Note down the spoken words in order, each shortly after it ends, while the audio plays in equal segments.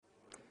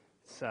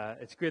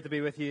It's great to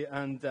be with you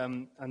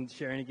and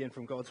sharing again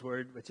from God's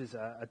Word, which is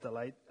a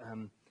delight.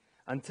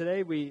 And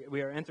today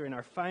we are entering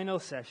our final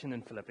session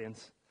in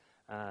Philippians,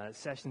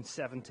 session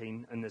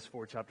 17 in this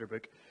 4-chapter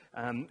book.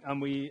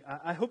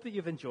 I hope that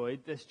you've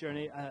enjoyed this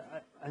journey.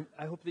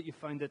 I hope that you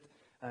found it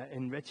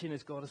enriching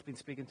as God has been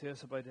speaking to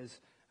us about His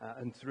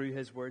and through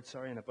His Word,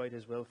 and about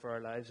His will for our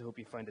lives. I hope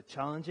you find it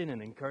challenging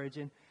and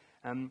encouraging.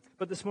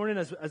 But this morning,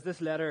 as this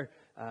letter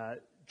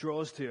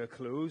draws to a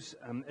close,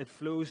 it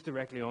flows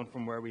directly on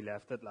from where we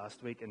left it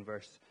last week in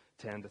verse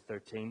 10 to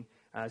 13.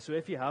 So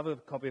if you have a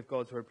copy of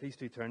God's Word, please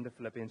do turn to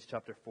Philippians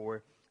chapter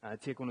 4.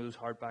 Take one of those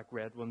hardback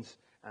red ones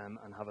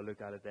and have a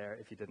look at it there.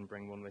 If you didn't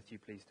bring one with you,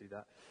 please do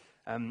that.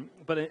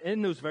 But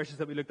in those verses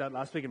that we looked at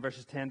last week, in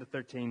verses 10 to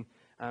 13,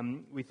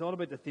 we thought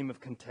about the theme of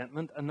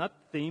contentment. And that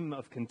theme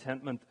of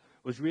contentment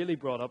was really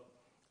brought up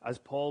as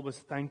Paul was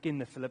thanking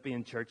the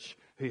Philippian church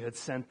who had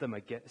sent him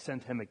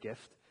a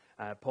gift.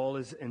 Paul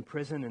is in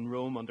prison in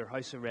Rome under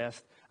house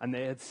arrest, and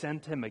they had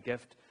sent him a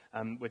gift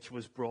which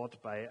was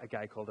brought by a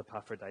guy called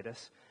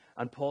Epaphroditus.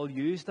 And Paul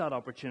used that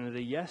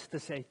opportunity, yes, to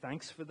say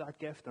thanks for that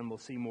gift, and we'll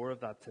see more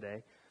of that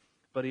today.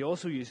 But he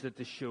also used it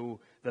to show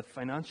that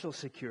financial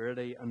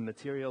security and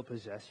material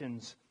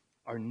possessions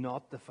are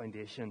not the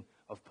foundation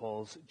of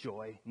Paul's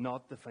joy,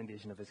 not the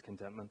foundation of his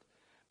contentment.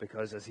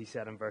 Because, as he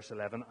said in verse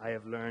 11, I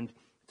have learned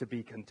to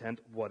be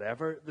content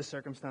whatever the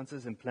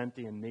circumstances, in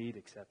plenty and need,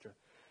 etc.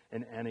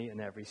 In any and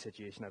every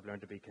situation, I've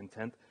learned to be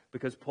content.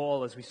 Because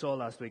Paul, as we saw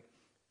last week,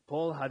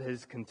 Paul had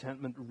his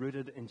contentment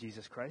rooted in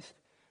Jesus Christ,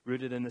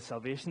 rooted in the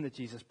salvation that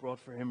Jesus brought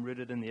for him,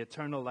 rooted in the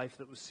eternal life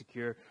that was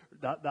secure.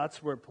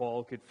 That's where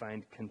Paul could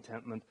find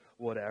contentment,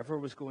 whatever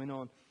was going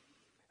on.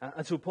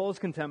 And so Paul's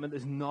contentment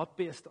is not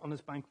based on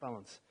his bank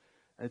balance.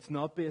 It's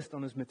not based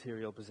on his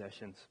material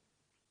possessions.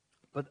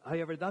 But,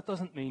 however, that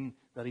doesn't mean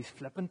that he's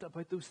flippant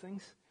about those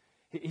things.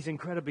 He's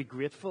incredibly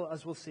grateful,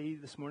 as we'll see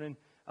this morning,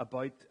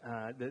 about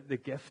the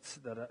gifts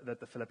that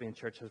the Philippian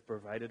church has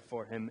provided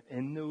for him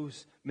in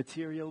those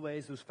material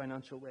ways, those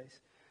financial ways.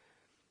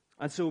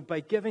 And so by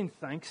giving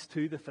thanks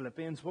to the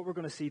Philippians, what we're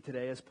going to see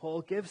today is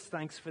Paul gives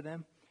thanks for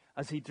them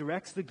as he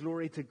directs the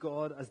glory to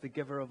God as the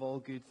giver of all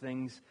good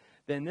things.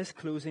 Then this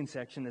closing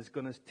section is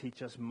going to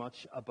teach us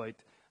much about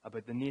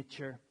the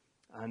nature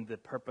and the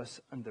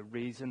purpose and the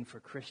reason for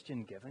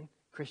Christian giving,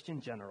 Christian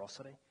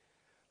generosity.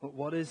 But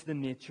what is the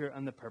nature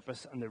and the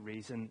purpose and the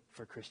reason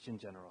for Christian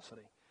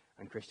generosity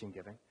and Christian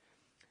giving?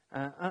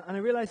 And I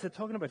realize that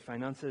talking about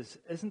finances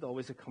isn't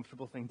always a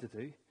comfortable thing to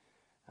do.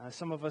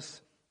 Some of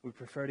us would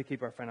prefer to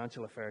keep our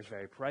financial affairs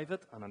very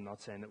private, and I'm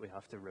not saying that we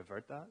have to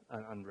revert that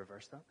and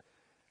reverse that.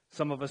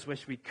 Some of us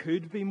wish we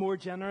could be more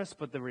generous,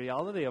 but the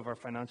reality of our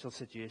financial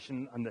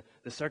situation and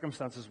the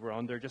circumstances we're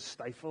under just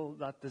stifle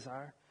that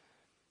desire.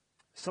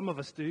 Some of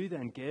us do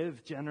then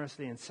give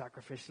generously and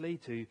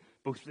sacrificially to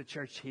both the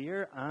church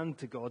here and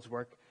to God's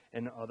work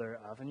in other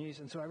avenues.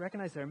 And so I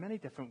recognize there are many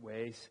different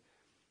ways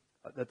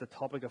that the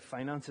topic of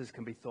finances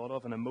can be thought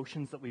of and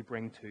emotions that we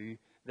bring to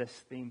this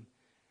theme.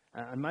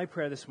 And my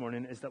prayer this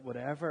morning is that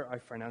whatever our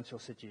financial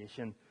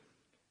situation,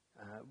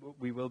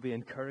 we will be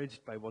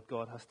encouraged by what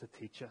God has to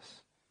teach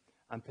us,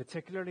 and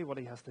particularly what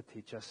He has to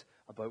teach us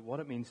about what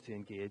it means to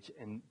engage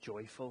in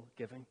joyful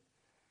giving.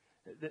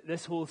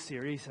 This whole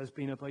series has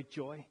been about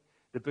joy.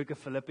 The book of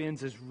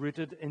Philippians is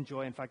rooted in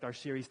joy. In fact, our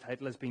series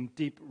title has been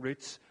Deep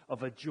Roots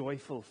of a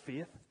Joyful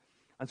Faith.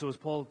 And so as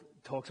Paul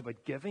talks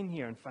about giving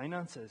here and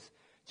finances,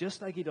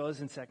 just like he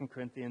does in 2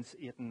 Corinthians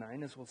 8 and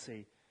 9, as we'll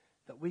see,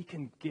 that we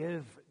can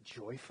give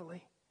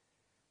joyfully.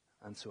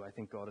 And so I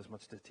think God has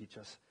much to teach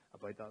us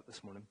about that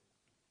this morning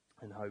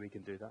and how we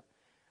can do that.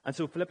 And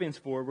so Philippians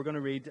 4, we're going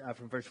to read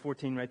from verse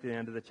 14 right to the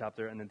end of the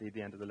chapter, and indeed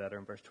the end of the letter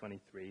in verse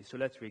 23. So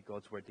let's read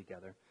God's word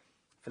together.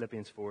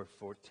 Philippians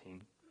 4:14.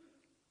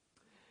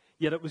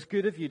 Yet it was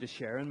good of you to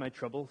share in my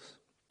troubles.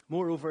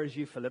 Moreover, as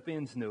you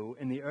Philippians know,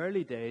 in the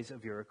early days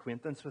of your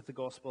acquaintance with the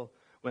gospel,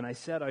 when I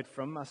set out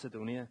from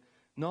Macedonia,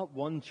 not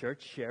one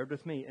church shared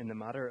with me in the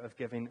matter of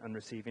giving and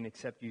receiving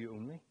except you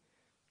only.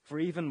 For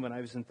even when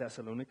I was in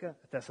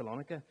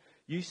Thessalonica,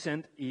 you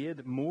sent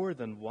aid more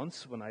than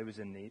once when I was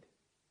in need.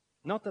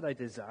 Not that I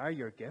desire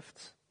your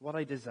gifts. What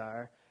I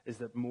desire is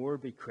that more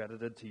be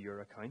credited to your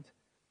account.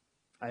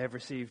 I have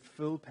received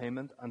full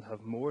payment and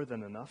have more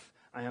than enough.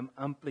 I am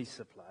amply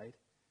supplied,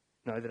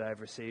 now that I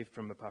have received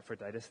from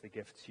Epaphroditus the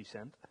gifts you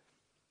sent.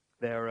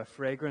 They are a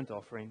fragrant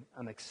offering,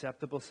 an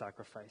acceptable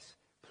sacrifice,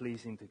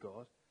 pleasing to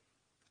God.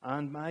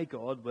 And my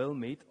God will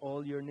meet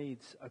all your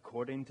needs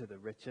according to the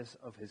riches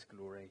of His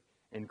glory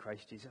in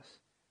Christ Jesus.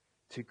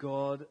 To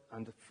God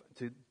and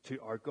to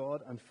our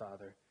God and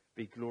Father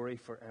be glory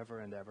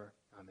forever and ever.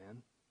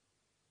 Amen.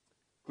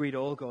 Greet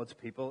all God's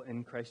people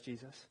in Christ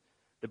Jesus.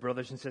 The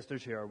brothers and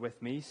sisters who are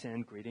with me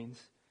send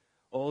greetings.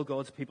 All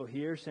God's people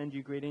here send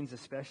you greetings,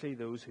 especially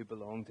those who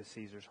belong to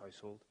Caesar's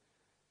household.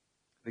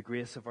 The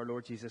grace of our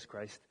Lord Jesus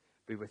Christ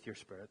be with your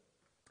spirit.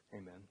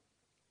 Amen.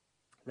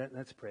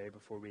 Let's pray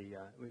before we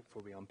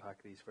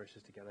unpack these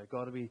verses together.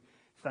 God, we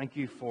thank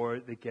you for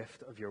the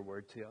gift of your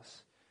word to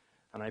us.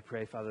 And I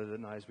pray, Father, that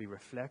now as we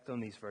reflect on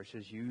these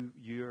verses,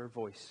 your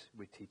voice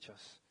would teach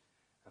us.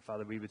 And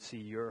Father, we would see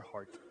your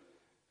heart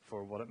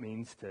for what it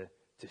means to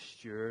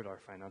steward our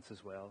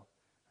finances well.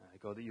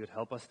 God, that you would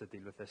help us to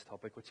deal with this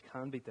topic, which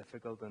can be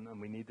difficult,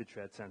 and we need to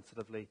tread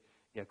sensitively.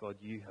 Yet, God,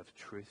 you have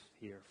truth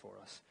here for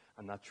us,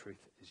 and that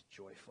truth is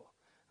joyful.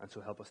 And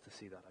so help us to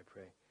see that, I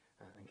pray,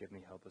 and give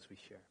me help as we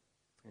share.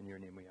 In your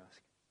name we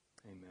ask.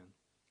 Amen.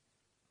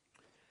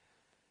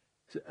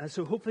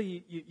 So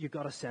hopefully you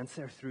got a sense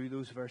there through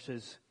those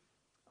verses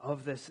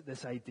of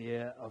this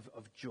idea of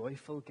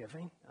joyful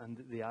giving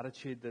and the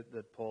attitude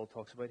that Paul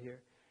talks about here.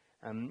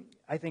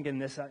 I think in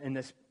this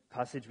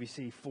passage we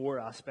see four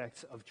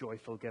aspects of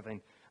joyful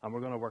giving, and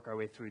we're going to work our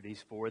way through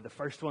these four. The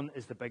first one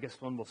is the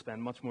biggest one. We'll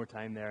spend much more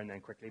time there and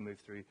then quickly move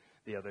through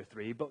the other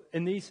three. But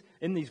in these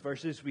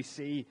verses we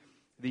see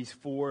these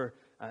four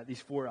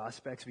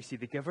aspects. We see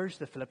the givers,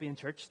 the Philippian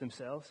church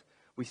themselves.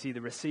 We see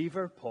the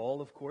receiver,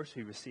 Paul, of course,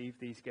 who received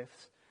these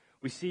gifts.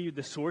 We see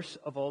the source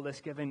of all this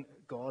giving,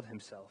 God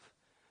himself.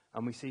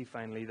 And we see,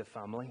 finally, the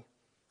family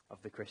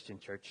of the Christian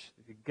church.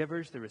 The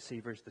givers, the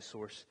receivers, the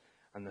source,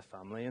 and the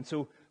family. And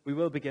so we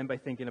will begin by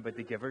thinking about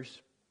the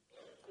givers.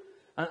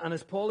 And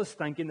as Paul is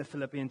thanking the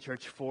Philippian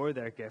church for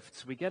their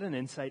gifts, we get an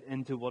insight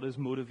into what has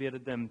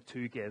motivated them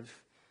to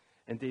give.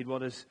 Indeed,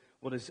 what is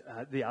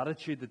the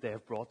attitude that they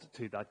have brought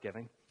to that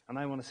giving. And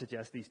I want to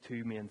suggest these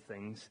two main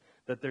things,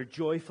 that their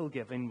joyful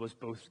giving was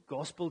both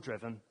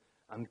gospel-driven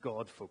and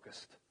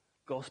God-focused.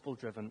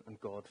 Gospel-driven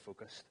and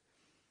God-focused.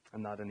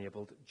 And that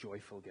enabled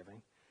joyful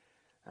giving.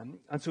 And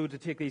so to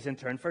take these in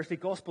turn, firstly,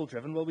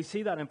 gospel-driven. Well, we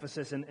see that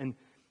emphasis in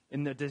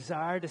the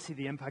desire to see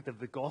the impact of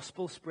the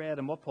gospel spread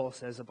and what Paul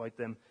says about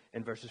them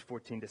in verses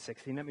 14 to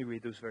 16. Let me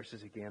read those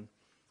verses again.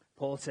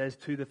 Paul says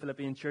to the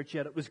Philippian church,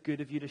 "Yet it was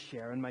good of you to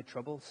share in my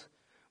troubles.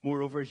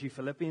 Moreover, as you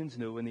Philippians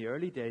know, in the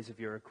early days of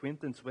your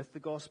acquaintance with the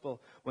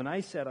gospel, when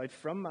I set out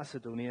from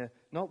Macedonia,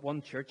 not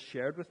one church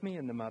shared with me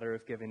in the matter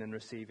of giving and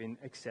receiving,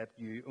 except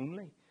you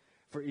only.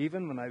 For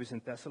even when I was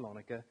in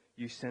Thessalonica,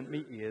 you sent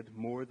me aid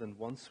more than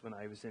once when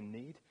I was in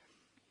need."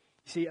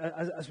 You see,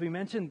 as we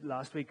mentioned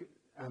last week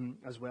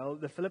as well,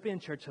 the Philippian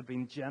church had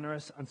been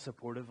generous and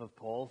supportive of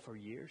Paul for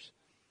years.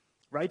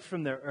 Right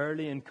from their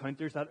early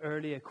encounters, that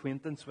early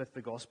acquaintance with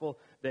the gospel,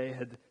 they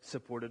had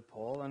supported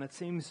Paul. And it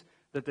seems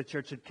that the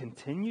church had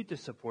continued to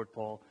support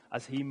Paul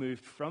as he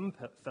moved from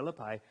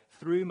Philippi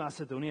through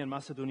Macedonia. And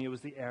Macedonia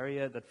was the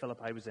area that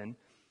Philippi was in.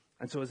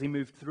 And so as he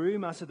moved through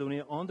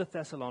Macedonia on to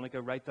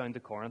Thessalonica, right down to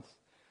Corinth,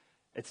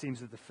 it seems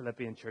that the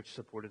Philippian church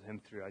supported him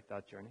throughout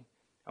that journey.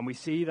 And we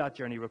see that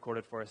journey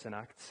recorded for us in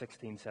Acts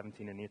 16,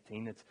 17, and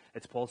 18.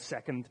 It's Paul's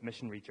second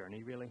missionary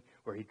journey, really,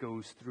 where he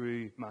goes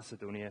through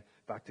Macedonia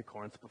back to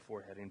Corinth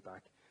before heading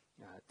back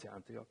to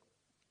Antioch.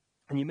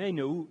 And you may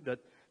know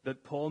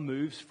that Paul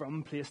moves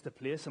from place to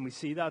place, and we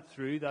see that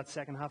through that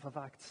second half of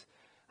Acts.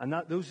 And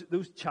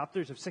those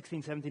chapters of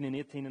 16, 17, and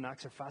 18 in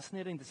Acts are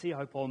fascinating to see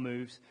how Paul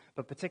moves,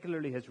 but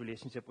particularly his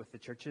relationship with the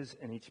churches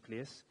in each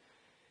place.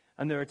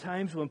 And there are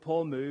times when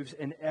Paul moves,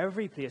 in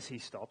every place he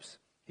stops,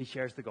 he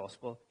shares the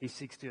gospel, he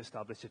seeks to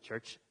establish a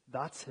church.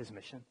 That's his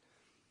mission.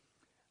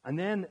 And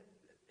then,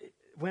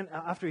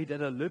 after he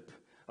did a loop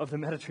of the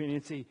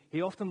Mediterranean Sea,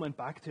 he often went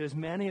back to as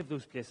many of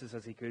those places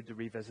as he could to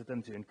revisit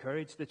them, to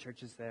encourage the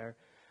churches there.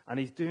 And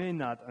he's doing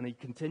that, and he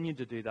continued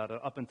to do that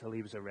up until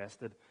he was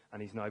arrested,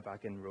 and he's now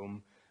back in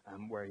Rome,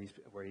 where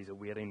he's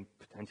awaiting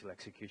potential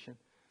execution.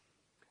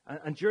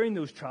 And during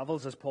those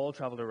travels, as Paul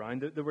traveled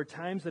around, there were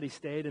times that he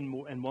stayed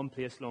in one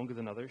place longer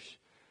than others.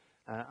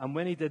 And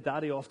when he did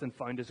that, he often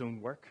found his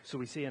own work. So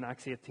we see in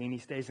Acts 18, he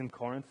stays in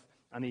Corinth,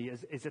 and he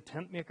is a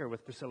tent maker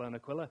with Priscilla and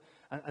Aquila.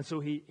 And so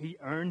he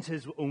earns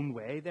his own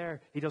way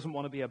there. He doesn't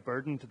want to be a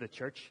burden to the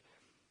church.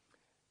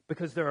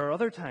 Because there are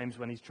other times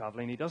when he's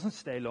traveling, he doesn't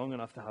stay long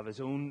enough to have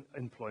his own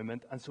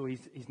employment, and so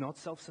he's not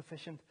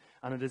self-sufficient.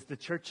 And it is the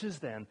churches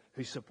then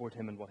who support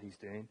him in what he's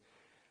doing,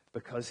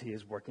 because he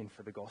is working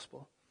for the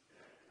gospel.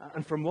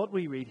 And from what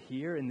we read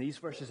here in these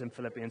verses in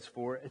Philippians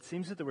 4, it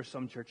seems that there were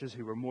some churches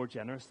who were more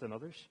generous than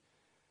others.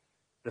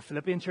 The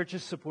Philippian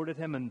churches supported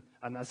him,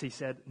 and as he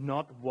said,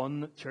 not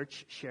one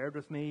church shared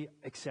with me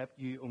except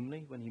you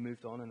only, when he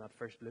moved on in that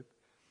first loop.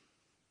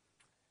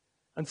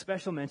 And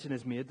special mention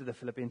is made to the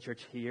Philippian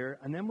church here.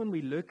 And then when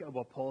we look at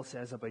what Paul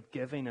says about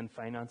giving and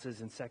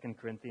finances in 2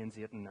 Corinthians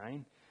 8 and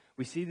 9,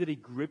 we see that he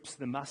groups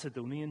the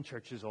Macedonian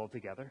churches all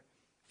together.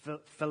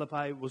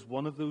 Philippi was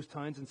one of those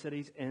towns and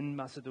cities in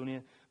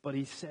Macedonia, but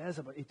he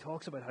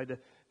talks about how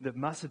the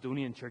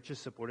Macedonian churches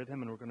supported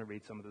him, and we're going to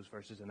read some of those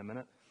verses in a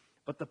minute.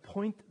 But the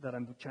point that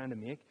I'm trying to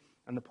make,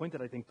 and the point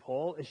that I think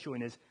Paul is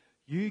showing, is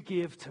you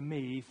gave to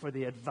me for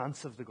the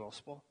advance of the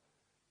gospel.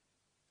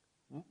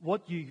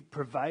 What you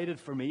provided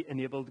for me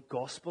enabled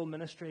gospel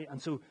ministry. And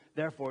so,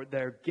 therefore,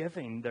 their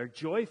giving, their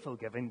joyful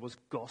giving, was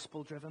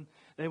gospel-driven.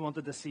 They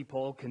wanted to see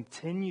Paul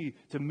continue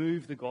to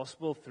move the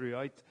gospel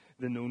throughout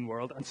the known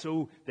world. And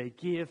so they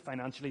gave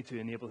financially to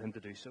enable him to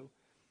do so.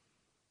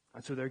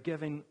 And so their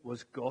giving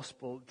was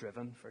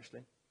gospel-driven,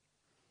 firstly.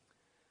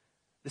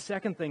 The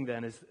second thing,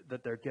 then, is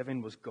that their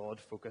giving was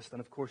God-focused. And,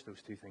 of course,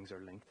 those two things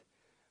are linked.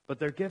 But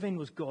their giving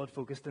was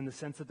God-focused in the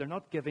sense that they're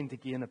not giving to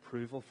gain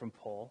approval from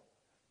Paul.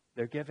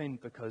 They're giving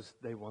because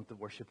they want to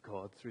worship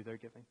God through their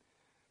giving.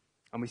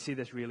 And we see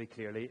this really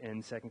clearly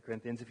in 2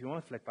 Corinthians. If you want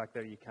to flick back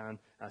there, you can.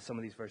 Some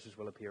of these verses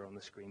will appear on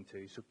the screen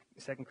too. So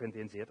 2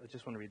 Corinthians 8, I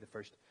just want to read the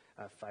first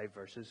 5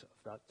 verses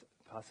of that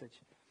passage.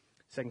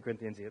 2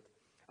 Corinthians 8.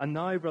 And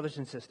now, brothers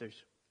and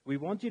sisters, we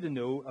want you to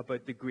know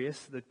about the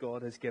grace that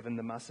God has given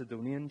the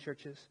Macedonian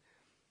churches.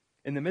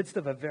 In the midst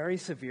of a very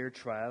severe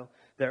trial,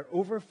 their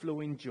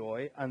overflowing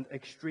joy and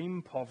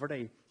extreme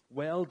poverty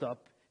welled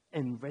up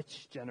in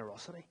rich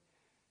generosity.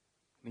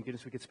 I mean,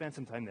 goodness, we could spend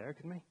some time there,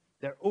 couldn't we?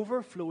 Their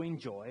overflowing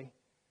joy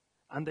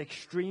and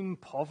extreme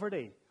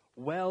poverty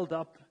welled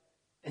up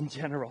in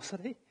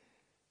generosity.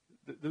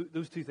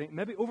 Those two things.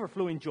 Maybe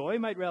overflowing joy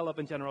might well up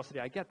in generosity.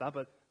 I get that,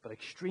 but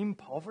extreme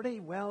poverty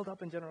welled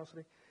up in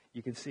generosity.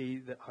 You can see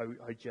that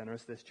how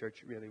generous this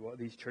church really was.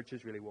 These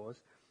churches really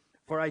was.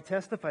 For I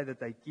testify that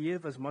they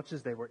gave as much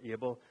as they were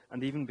able,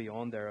 and even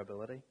beyond their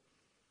ability.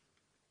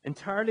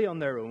 Entirely on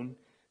their own,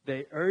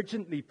 they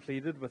urgently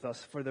pleaded with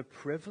us for the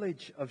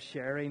privilege of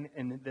sharing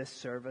in this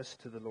service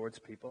to the Lord's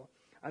people.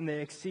 And they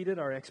exceeded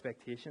our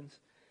expectations.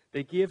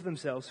 They gave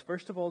themselves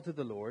first of all to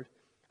the Lord,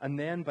 and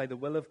then by the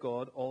will of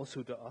God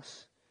also to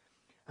us.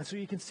 And so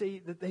you can see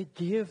that they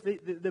gave,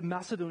 the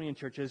Macedonian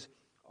churches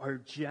are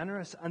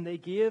generous, and they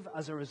gave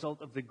as a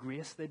result of the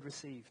grace they'd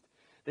received.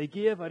 They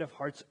gave out of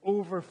hearts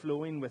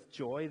overflowing with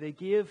joy. They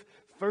gave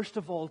first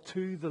of all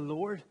to the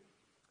Lord.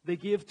 They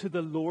gave to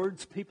the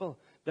Lord's people.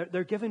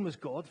 Their giving was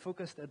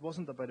God-focused. It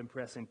wasn't about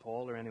impressing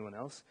Paul or anyone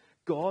else.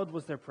 God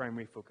was their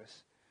primary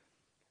focus.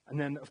 And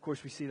then, of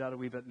course, we see that a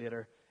wee bit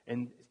later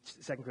in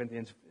 2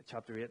 Corinthians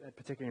chapter 8,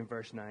 particularly in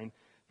verse 9,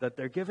 that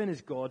their giving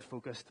is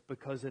God-focused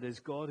because it is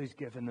God who's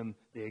given them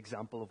the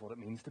example of what it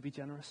means to be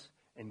generous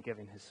in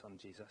giving his son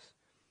Jesus.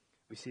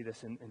 We see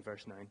this in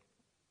verse 9.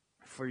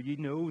 For you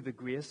know the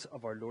grace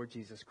of our Lord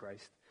Jesus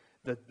Christ,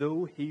 that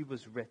though he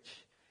was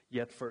rich,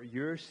 yet for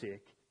your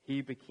sake he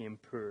became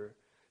poor,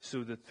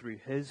 so that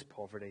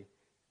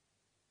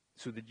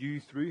you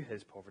through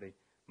his poverty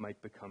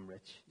might become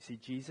rich. You see,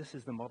 Jesus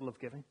is the model of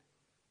giving.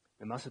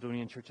 The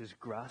Macedonian churches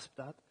grasped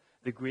that.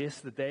 The grace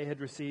that they had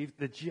received,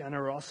 the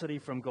generosity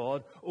from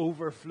God,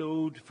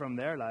 overflowed from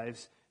their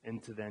lives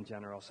into then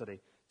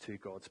generosity to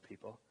God's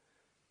people.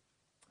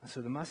 And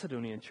so the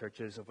Macedonian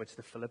churches, of which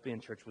the Philippian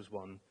church was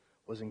one,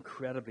 was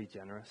incredibly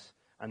generous,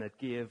 and it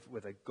gave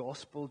with a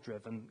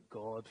gospel-driven,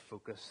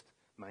 God-focused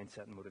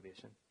mindset and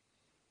motivation.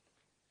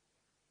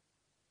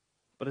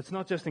 But it's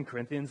not just in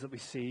Corinthians that we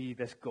see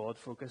this God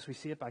focus. We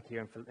see it back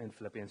here in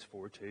Philippians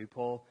 4 too.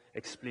 Paul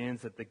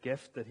explains that the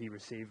gift that he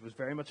received was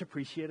very much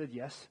appreciated,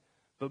 yes,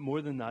 but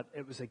more than that,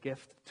 it was a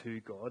gift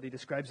to God. He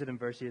describes it in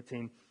verse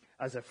 18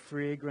 as a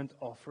fragrant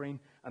offering,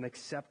 an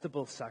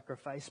acceptable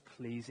sacrifice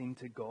pleasing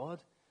to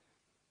God.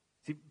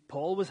 See,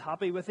 Paul was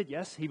happy with it,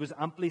 yes. He was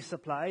amply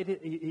supplied.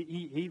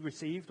 He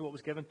received what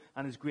was given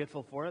and is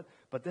grateful for it.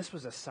 But this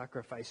was a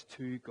sacrifice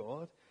to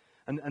God.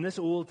 And this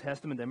Old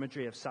Testament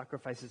imagery of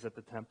sacrifices at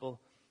the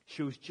temple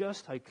shows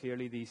just how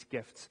clearly these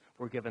gifts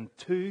were given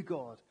to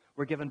God.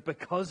 Were given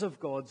because of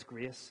God's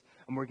grace,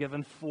 and were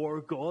given for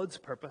God's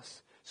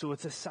purpose. So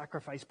it's a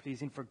sacrifice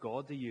pleasing for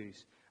God to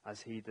use,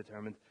 as he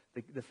determined.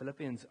 The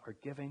Philippians are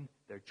giving,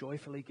 they're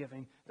joyfully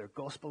giving, they're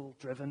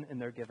gospel-driven in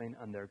their giving,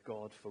 and they're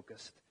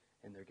God-focused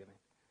in their giving.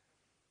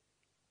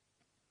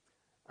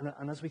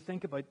 And as we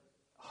think about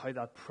how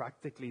that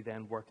practically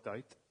then worked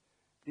out,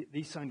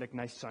 these sound like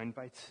nice sound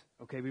bites.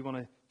 Okay, we want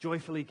to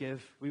joyfully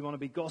give. We want to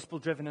be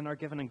gospel-driven in our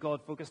giving and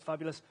God-focused.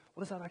 Fabulous.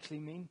 What does that actually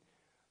mean?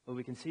 Well,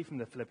 we can see from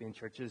the Philippian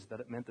churches that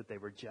it meant that they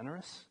were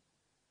generous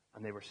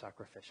and they were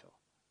sacrificial.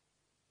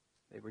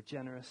 They were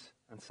generous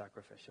and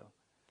sacrificial.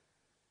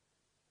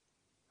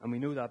 And we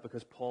know that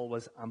because Paul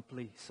was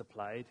amply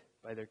supplied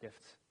by their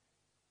gifts.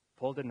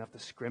 Paul didn't have to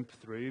scrimp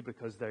through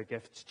because their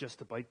gifts just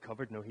about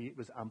covered. No, he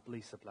was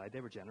amply supplied. They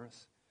were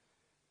generous.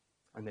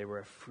 And they were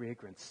a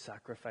fragrant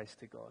sacrifice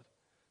to God.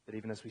 That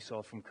even as we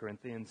saw from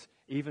Corinthians,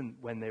 even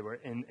when they were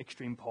in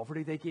extreme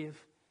poverty, they gave.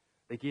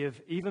 They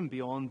gave even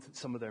beyond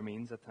some of their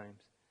means at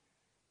times.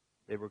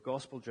 They were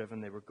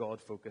gospel-driven, they were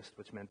God-focused,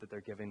 which meant that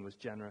their giving was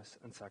generous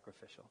and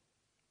sacrificial.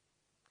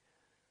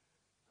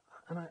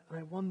 And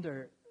I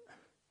wonder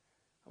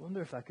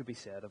if that could be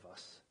said of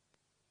us.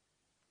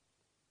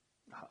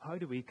 How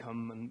do we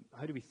come and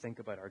how do we think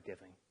about our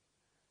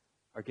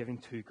giving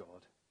to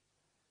God?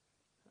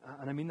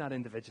 And I mean that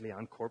individually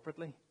and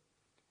corporately.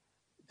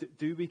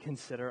 Do we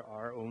consider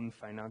our own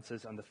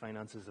finances and the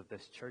finances of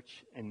this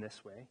church in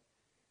this way?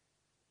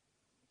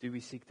 Do we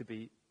seek to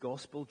be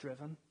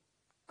gospel-driven,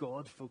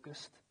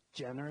 God-focused,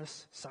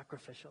 generous,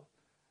 sacrificial?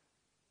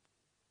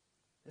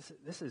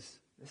 This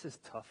is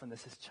tough and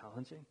this is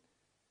challenging.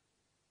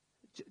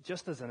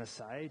 Just as an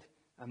aside,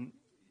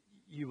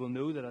 you will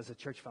know that as a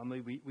church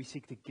family, we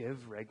seek to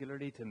give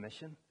regularly to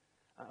mission.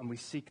 And we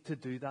seek to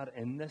do that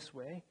in this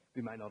way.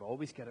 We might not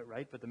always get it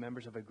right, but the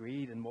members have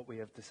agreed in what we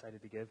have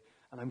decided to give.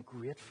 And I'm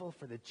grateful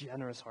for the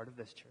generous heart of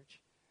this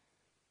church.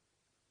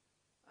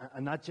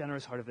 And that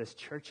generous heart of this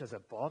church as a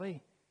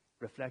body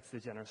reflects the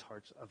generous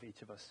hearts of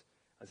each of us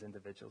as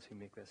individuals who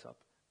make this up.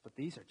 But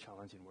these are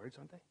challenging words,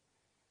 aren't they?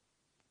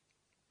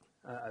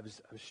 I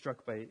was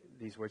struck by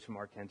these words from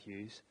R. Kent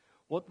Hughes.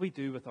 What we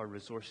do with our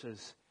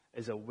resources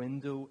is a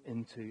window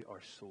into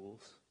our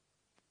souls.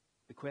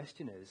 The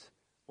question is,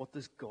 what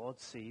does God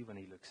see when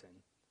he looks in?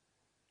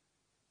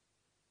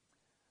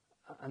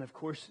 And of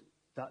course,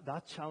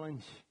 that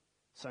challenge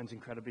sounds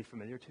incredibly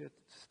familiar to it,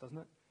 doesn't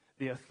it?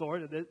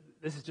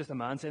 This is just a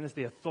man saying this.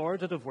 The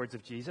authoritative words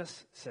of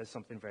Jesus says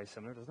something very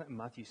similar, doesn't it? In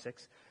Matthew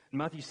 6. In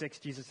Matthew 6,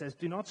 Jesus says,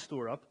 "Do not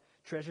store up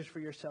treasures for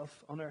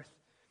yourself on earth,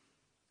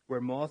 where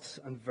moths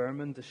and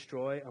vermin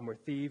destroy and where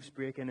thieves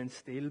break in and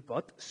steal,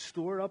 but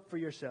store up for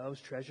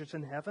yourselves treasures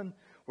in heaven,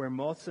 where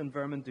moths and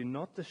vermin do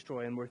not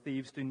destroy and where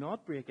thieves do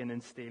not break in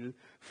and steal.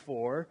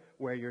 For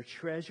where your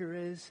treasure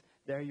is,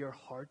 there your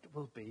heart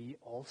will be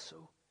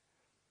also."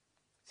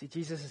 See,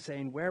 Jesus is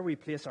saying where we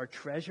place our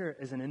treasure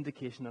is an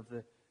indication of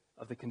the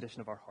condition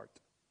of our heart.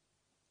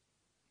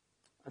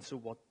 And so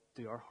what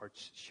do our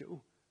hearts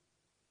show?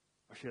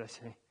 Or should I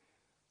say,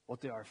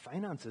 what do our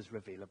finances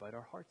reveal about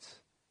our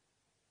hearts?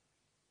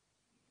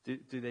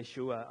 Do they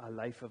show a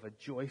life of a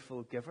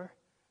joyful giver?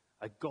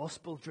 A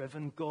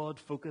gospel-driven,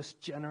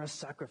 God-focused, generous,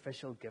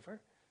 sacrificial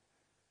giver?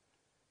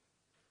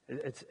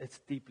 It's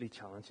deeply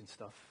challenging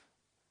stuff.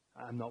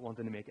 I'm not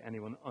wanting to make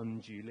anyone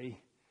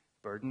unduly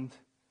burdened.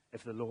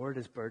 If the Lord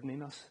is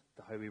burdening us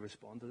to how we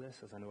respond to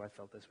this, as I know I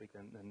felt this week,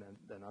 then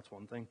that's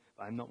one thing.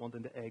 But I'm not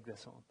wanting to egg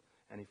this on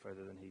any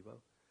further than he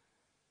will.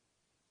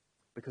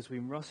 Because we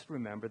must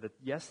remember that,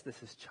 yes,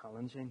 this is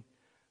challenging,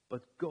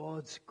 but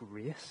God's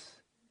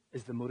grace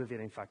is the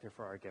motivating factor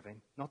for our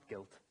giving, not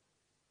guilt.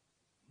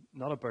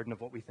 Not a burden of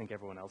what we think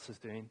everyone else is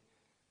doing.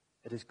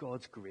 It is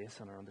God's grace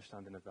and our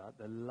understanding of that,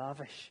 the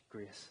lavish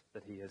grace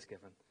that he has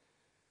given.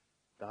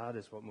 That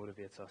is what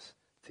motivates us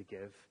to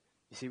give.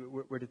 You see,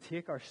 we're to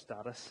take our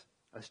status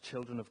as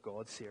children of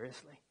God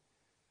seriously.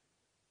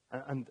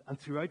 And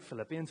throughout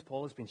Philippians,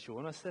 Paul has been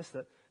showing us this,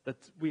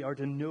 that we are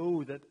to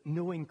know that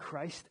knowing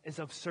Christ is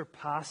of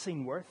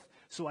surpassing worth.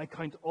 So I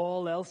count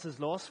all else as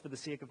loss for the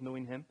sake of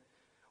knowing him.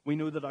 We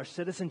know that our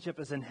citizenship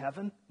is in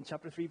heaven, in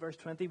chapter 3, verse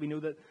 20. We know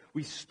that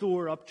we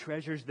store up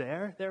treasures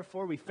there.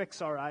 Therefore, we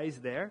fix our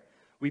eyes there.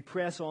 We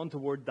press on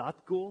toward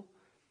that goal.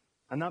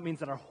 And that means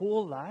that our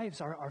whole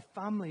lives, our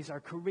families, our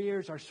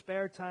careers, our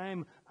spare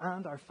time,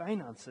 and our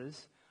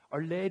finances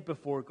are laid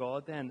before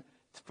God then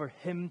for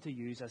him to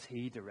use as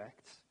he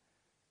directs.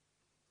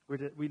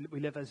 We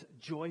live as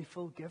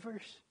joyful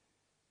givers,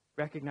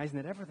 recognizing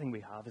that everything we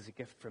have is a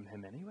gift from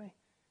him anyway.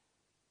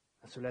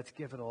 And so let's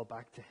give it all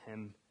back to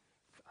him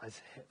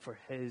for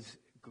his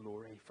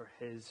glory, for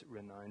his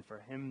renown, for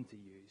him to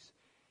use.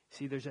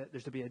 See, there's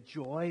to be a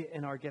joy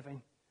in our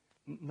giving,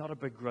 not a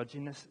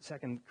begrudgingness.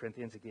 2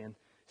 Corinthians again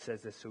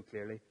says this so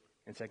clearly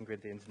in 2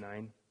 Corinthians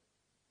 9,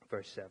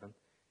 verse 7.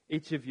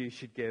 Each of you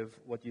should give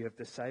what you have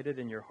decided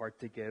in your heart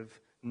to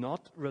give,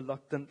 not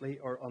reluctantly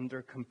or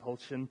under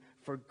compulsion,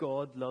 for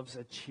God loves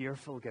a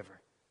cheerful giver.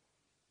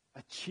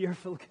 A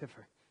cheerful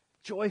giver,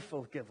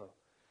 joyful giver.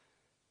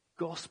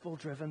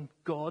 Gospel-driven,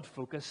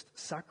 God-focused,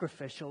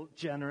 sacrificial,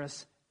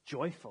 generous,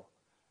 joyful.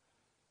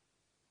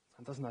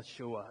 And doesn't that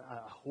show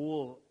a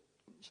whole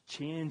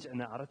change in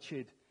the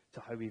attitude to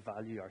how we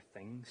value our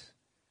things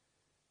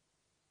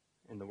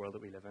in the world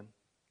that we live in?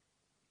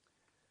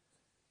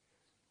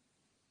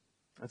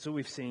 And so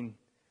we've seen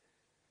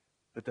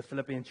that the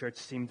Philippian church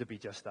seemed to be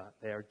just that.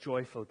 They are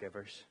joyful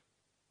givers.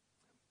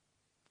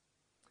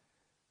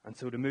 And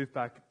so to move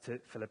back to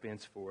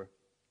Philippians 4,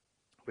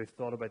 we've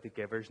thought about the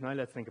givers. Now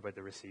let's think about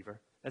the receiver.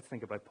 Let's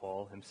think about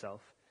Paul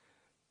himself.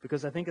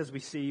 Because I think as we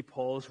see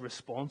Paul's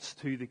response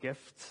to the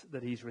gifts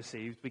that he's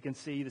received, we can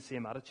see the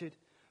same attitude.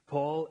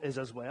 Paul is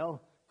as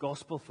well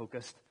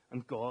gospel-focused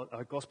and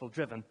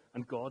gospel-driven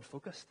and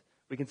God-focused.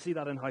 We can see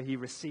that in how he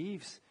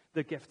receives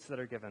the gifts that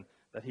are given,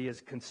 that he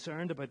is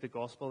concerned about the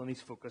gospel and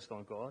he's focused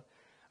on God.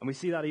 And we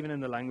see that even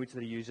in the language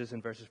that he uses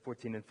in verses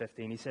 14 and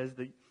 15. He says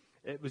that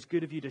it was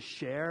good of you to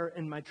share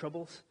in my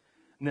troubles.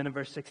 And then in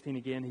verse 16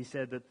 again, he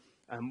said that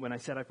when I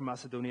set out from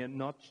Macedonia,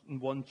 not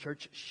one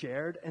church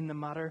shared in the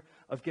matter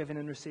of giving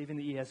and receiving.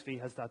 The ESV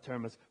has that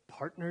term as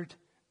partnered.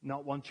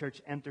 Not one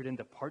church entered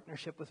into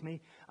partnership with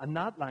me. And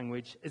that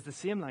language is the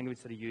same language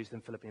that he used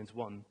in Philippians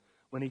 1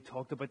 when he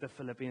talked about the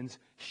Philippians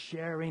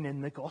sharing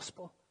in the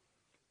gospel,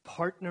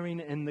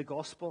 partnering in the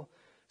gospel.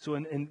 So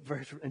in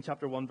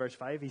chapter 1, verse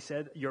 5, he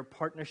said, your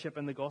partnership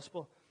in the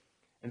gospel.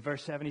 In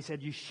verse 7, he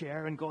said, you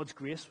share in God's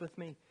grace with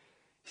me.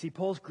 See,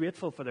 Paul's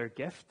grateful for their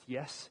gift,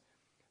 yes.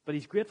 But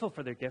he's grateful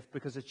for their gift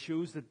because it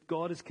shows that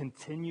God is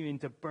continuing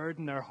to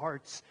burden their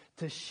hearts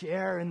to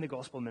share in the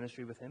gospel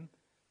ministry with him.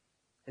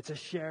 It's a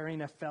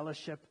sharing, a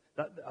fellowship,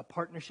 a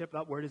partnership.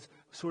 That word is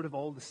sort of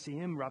all the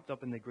same wrapped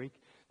up in the Greek.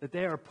 That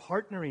they are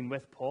partnering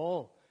with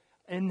Paul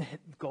in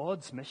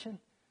God's mission.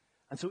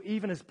 And so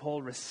even as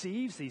Paul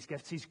receives these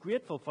gifts, he's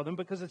grateful for them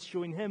because it's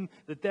showing him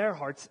that their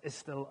hearts is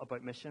still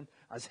about mission,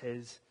 as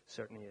his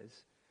certainly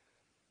is.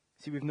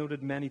 See, we've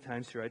noted many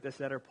times throughout this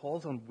letter,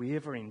 Paul's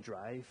unwavering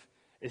drive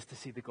is to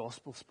see the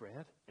gospel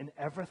spread in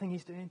everything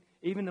he's doing.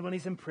 Even when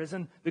he's in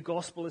prison, the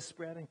gospel is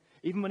spreading.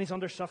 Even when he's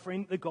under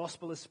suffering, the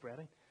gospel is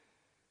spreading.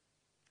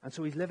 And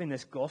so he's living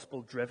this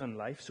gospel-driven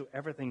life, so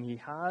everything he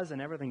has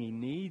and everything he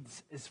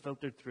needs is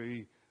filtered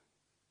through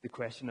the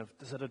question of,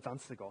 does it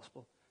advance the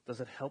gospel? Does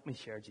it help me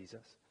share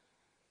Jesus?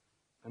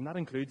 And that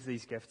includes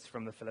these gifts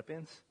from the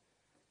Philippians.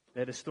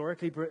 They had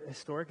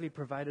historically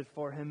provided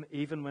for him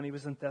even when he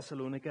was in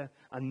Thessalonica,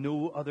 and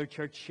no other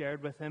church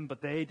shared with him,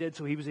 but they did,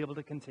 so he was able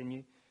to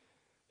continue.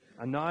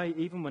 And now,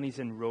 even when he's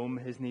in Rome,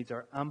 his needs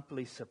are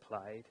amply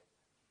supplied.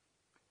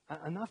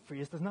 And that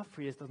phrase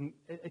doesn't,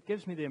 it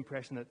gives me the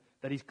impression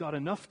that he's got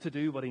enough to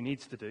do what he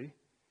needs to do.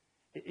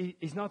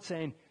 He's not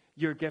saying,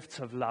 your gifts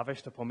have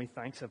lavished upon me,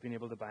 thanks, I've been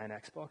able to buy an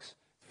Xbox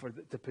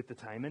to put the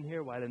time in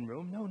here while in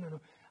Rome. No.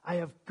 I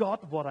have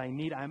got what I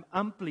need. I'm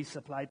amply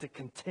supplied to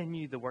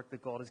continue the work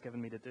that God has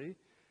given me to do.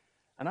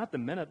 And at the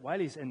minute, while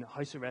he's in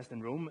house arrest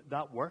in Rome,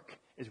 that work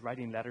is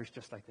writing letters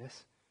just like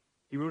this.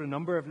 He wrote a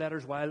number of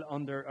letters while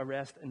under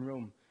arrest in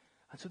Rome.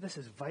 And so this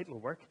is vital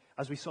work.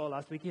 As we saw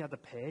last week, he had to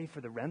pay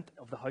for the rent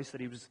of the house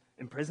that he was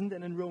imprisoned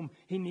in Rome.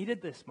 He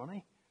needed this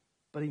money,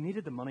 but he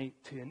needed the money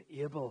to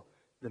enable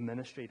the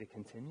ministry to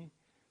continue.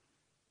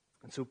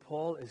 And so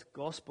Paul is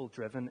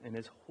gospel-driven in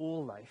his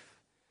whole life.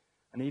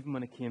 And even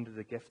when it came to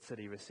the gifts that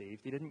he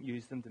received, he didn't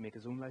use them to make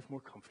his own life more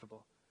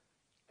comfortable.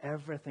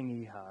 Everything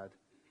he had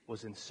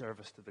was in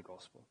service to the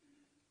gospel.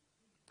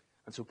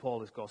 And so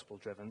Paul is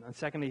gospel-driven. And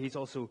secondly, he's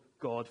also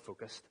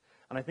God-focused.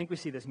 And I think we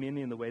see this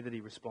mainly in the way that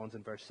he responds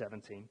in verse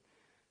 17.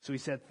 So he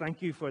said,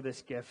 thank you for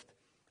this gift.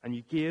 And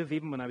you gave,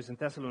 even when I was in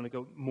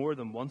Thessalonica, more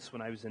than once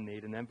when I was in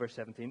need. And then verse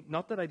 17,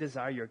 not that I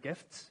desire your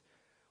gifts.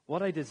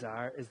 What I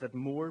desire is that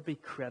more be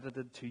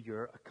credited to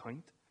your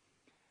account.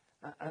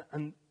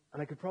 And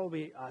I could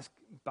probably ask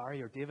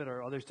Barry or David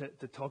or others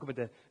to talk about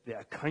the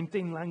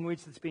accounting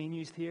language that's being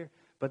used here,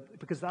 but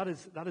because that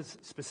is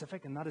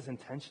specific and that is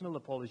intentional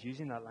that Paul is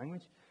using that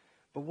language.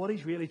 But what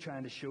he's really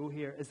trying to show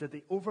here is that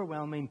his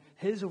overwhelming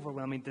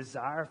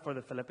desire for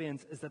the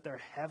Philippians is that their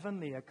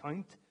heavenly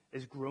account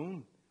is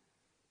grown.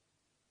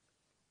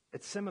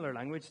 It's similar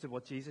language to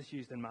what Jesus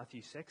used in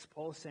Matthew 6.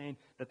 Paul's saying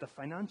that the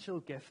financial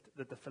gift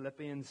that the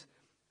Philippians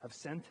have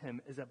sent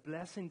him is a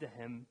blessing to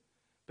him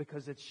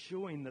because it's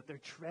showing that their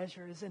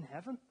treasure is in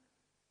heaven.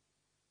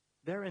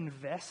 They're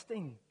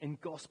investing in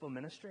gospel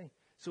ministry.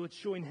 So it's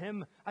showing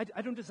him, I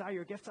don't desire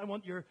your gifts. I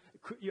want your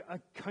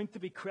account to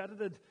be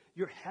credited,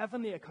 your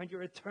heavenly account,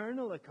 your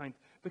eternal account,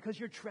 because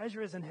your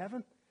treasure is in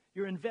heaven.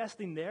 You're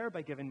investing there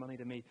by giving money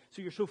to me.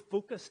 So you're so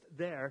focused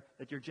there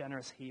that you're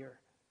generous here.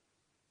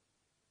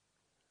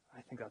 I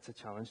think that's a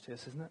challenge to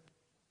us, isn't it?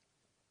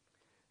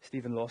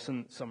 Stephen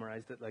Lawson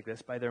summarized it like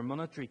this. By their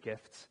monetary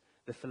gifts,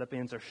 the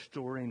Philippians are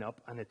storing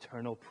up an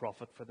eternal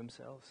profit for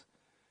themselves.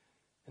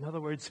 In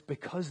other words,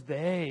 because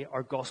they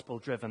are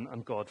gospel-driven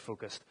and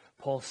God-focused,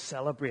 Paul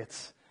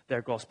celebrates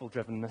their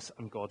gospel-drivenness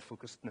and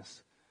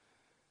God-focusedness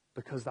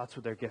because that's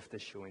what their gift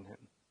is showing him.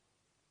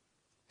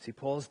 See,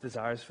 Paul's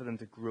desires for them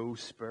to grow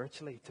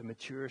spiritually, to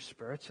mature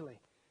spiritually.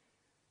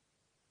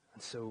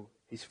 And so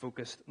he's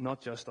focused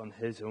not just on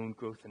his own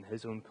growth and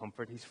his own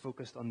comfort, he's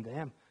focused on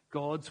them,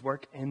 God's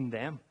work in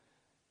them.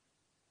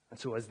 And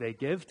so as they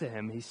give to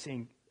him, he's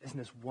saying, isn't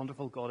this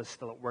wonderful? God is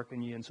still at work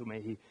in you, and so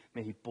may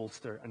he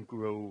bolster and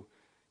grow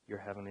your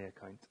heavenly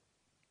account.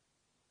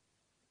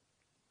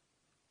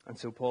 And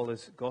so Paul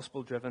is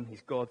gospel-driven,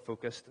 he's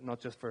God-focused, not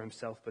just for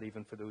himself, but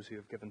even for those who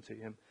have given to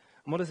him.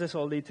 And what does this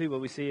all lead to? Well,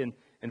 we see in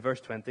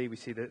verse 20, we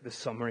see the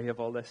summary of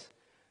all this.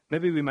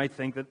 Maybe we might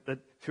think that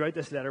throughout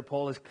this letter,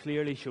 Paul has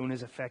clearly shown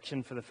his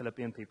affection for the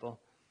Philippian people.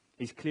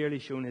 He's clearly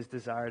shown his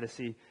desire to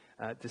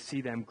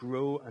see them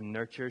grow and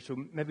nurture. So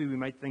maybe we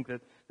might think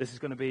that this is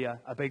going to be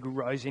a big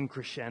rousing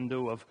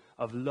crescendo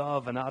of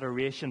love and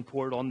adoration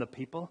poured on the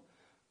people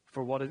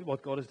for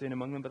what God is doing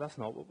among them. But that's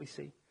not what we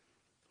see.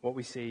 What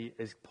we see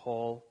is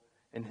Paul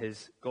in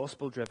his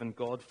gospel-driven,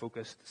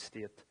 God-focused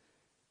state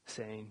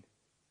saying,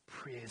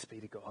 praise be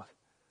to God.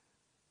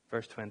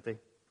 Verse 20,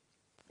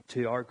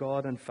 to our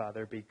God and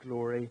Father be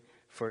glory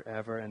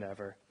forever and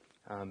ever.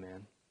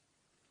 Amen.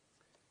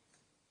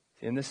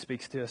 And this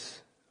speaks to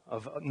us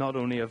of not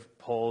only of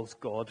Paul's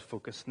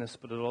God-focusedness,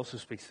 but it also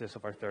speaks to us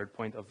of our third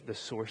point, of the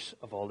source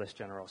of all this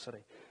generosity,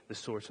 the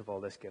source of all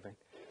this giving.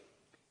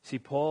 See,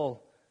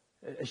 Paul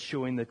is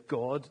showing that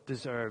God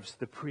deserves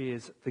the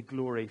praise, the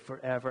glory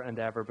forever and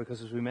ever,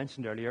 because as we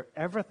mentioned earlier,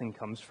 everything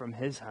comes from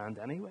his hand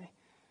anyway.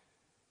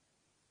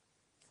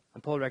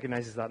 And Paul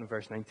recognizes that in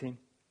verse 19.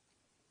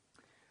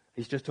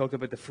 He's just talked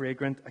about the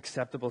fragrant,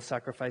 acceptable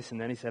sacrifice, and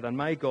then he said, and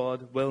my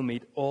God will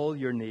meet all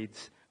your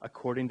needs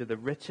according to the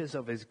riches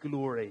of his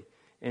glory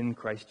in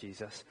Christ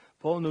Jesus.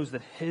 Paul knows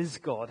that his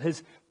God,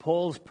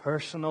 Paul's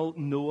personal,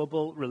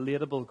 knowable,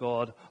 relatable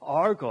God,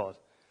 our God,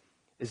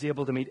 is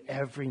able to meet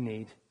every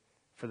need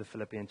for the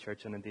Philippian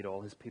church and indeed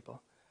all his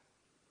people.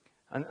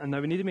 And now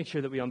we need to make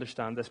sure that we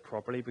understand this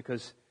properly,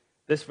 because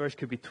this verse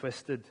could be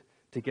twisted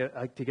to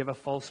give a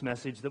false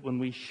message that when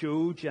we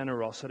show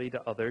generosity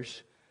to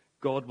others,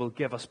 God will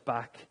give us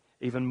back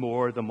even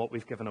more than what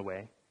we've given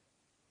away.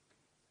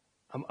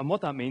 And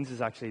what that means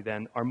is actually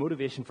then our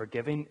motivation for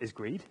giving is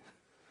greed.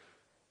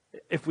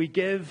 If we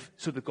give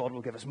so that God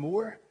will give us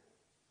more,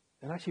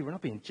 then actually we're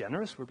not being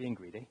generous, we're being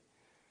greedy.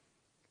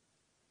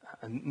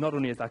 And not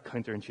only is that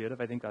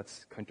counterintuitive, I think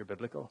that's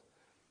counter-biblical.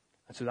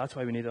 And so that's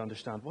why we need to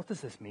understand, what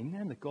does this mean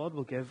then, that God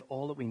will give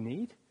all that we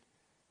need?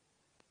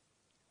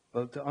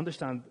 Well, to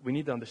understand, we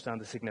need to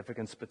understand the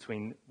significance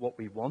between what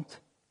we want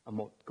and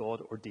what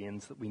God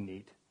ordains that we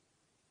need.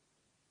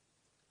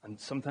 And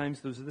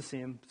sometimes those are the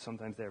same,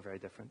 sometimes they're very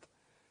different.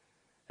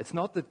 It's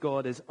not that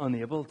God is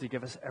unable to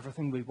give us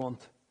everything we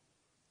want.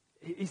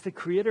 He's the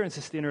creator and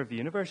sustainer of the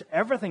universe.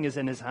 Everything is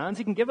in his hands.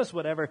 He can give us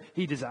whatever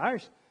he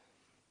desires.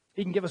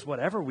 He can give us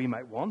whatever we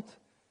might want.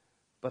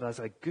 But as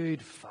a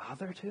good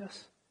father to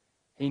us,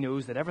 he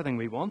knows that everything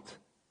we want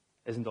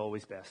isn't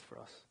always best for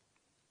us.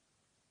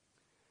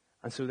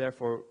 And so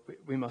therefore,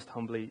 we must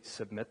humbly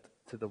submit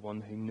to the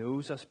one who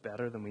knows us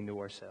better than we know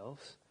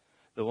ourselves,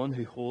 the one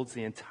who holds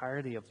the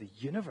entirety of the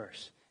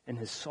universe in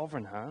his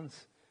sovereign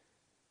hands.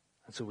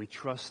 And so we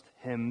trust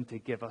him to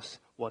give us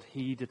what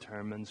he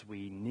determines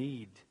we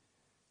need,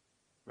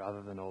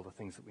 rather than all the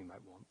things that we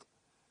might want.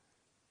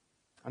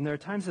 And there are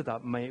times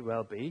that may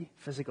well be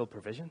physical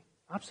provision.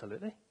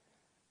 Absolutely.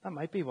 That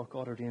might be what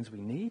God ordains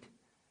we need.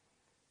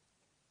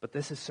 But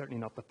this is certainly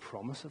not the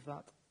promise of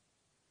that.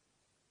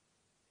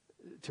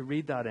 To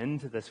read that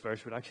into this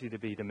verse would actually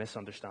be to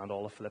misunderstand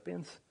all of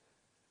Philippians.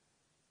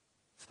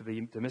 It's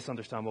to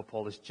misunderstand what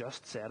Paul has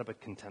just said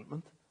about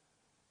contentment.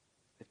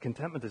 That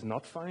contentment is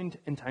not found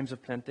in times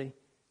of plenty.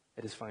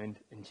 It is found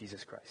in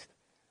Jesus Christ.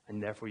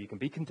 And therefore you can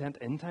be content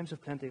in times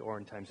of plenty or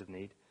in times of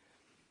need.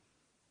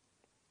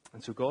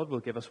 And so God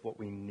will give us what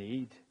we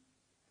need.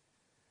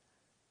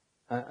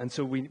 And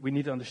so we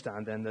need to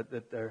understand then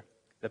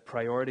that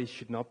priorities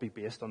should not be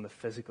based on the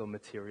physical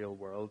material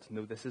world.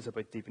 No, this is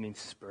about deepening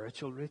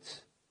spiritual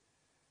roots.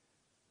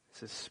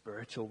 This is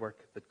spiritual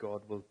work that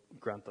God will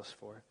grant us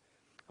for.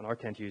 And our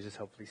Kent Hughes has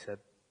helpfully said,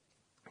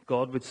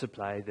 God would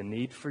supply the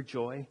need for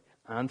joy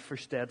and for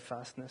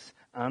steadfastness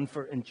and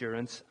for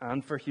endurance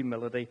and for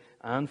humility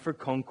and for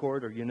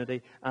concord or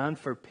unity and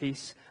for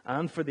peace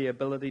and for the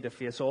ability to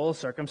face all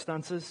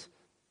circumstances.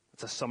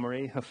 It's a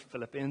summary of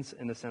Philippians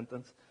in a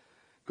sentence.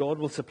 God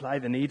will supply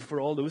the need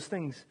for all those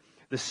things.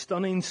 The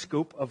stunning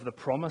scope of the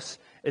promise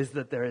is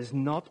that there is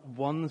not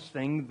one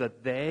thing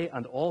that they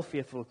and all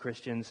faithful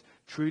Christians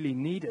truly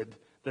needed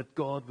that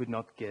God would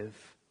not give.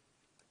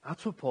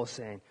 That's what Paul's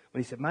saying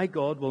when he said, my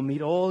God will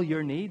meet all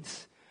your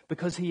needs,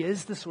 because he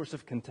is the source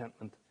of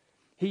contentment.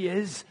 He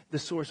is the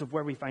source of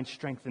where we find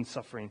strength in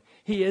suffering.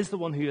 He is the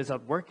one who is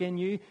at work in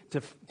you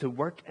to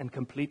work and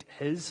complete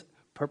his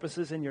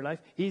purposes in your life.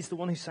 He's the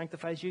one who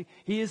sanctifies you.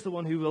 He is the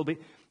one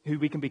who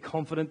we can be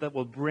confident that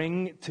will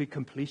bring to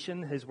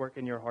completion his work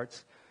in your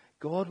hearts.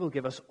 God will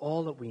give us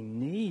all that we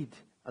need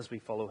as we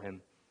follow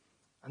him.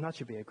 And that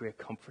should be a great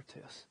comfort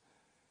to us.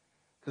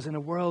 Because in a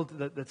world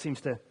that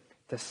seems to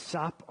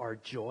sap our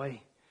joy,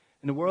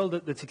 in a world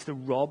that seeks to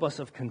rob us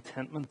of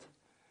contentment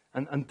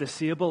and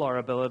disable our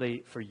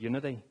ability for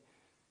unity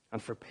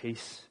and for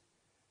peace,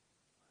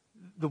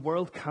 the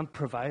world can't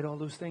provide all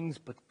those things,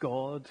 but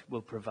God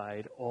will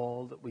provide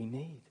all that we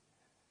need.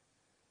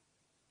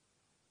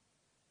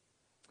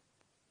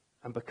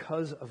 And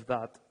because of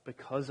that,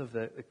 because of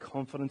the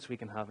confidence we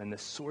can have in the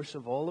source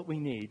of all that we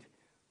need,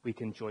 we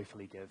can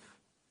joyfully give.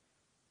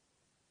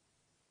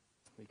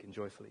 We can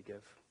joyfully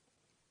give.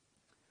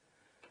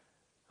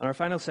 And our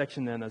final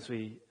section then, as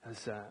we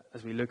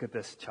look at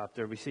this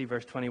chapter, we see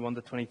verse 21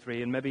 to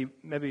 23, and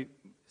maybe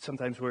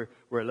sometimes we're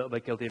a little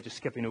bit guilty of just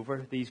skipping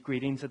over these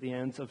greetings at the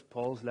ends of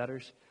Paul's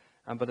letters,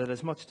 but it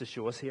has much to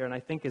show us here, and I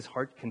think his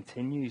heart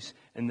continues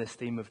in this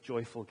theme of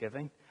joyful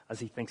giving as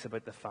he thinks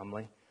about the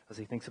family, as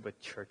he thinks about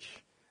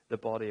church, the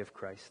body of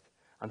Christ,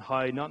 and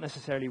how not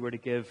necessarily we're to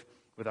give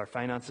with our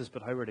finances,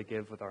 but how we're to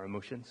give with our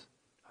emotions,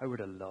 how we're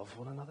to love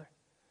one another.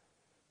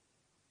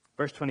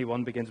 Verse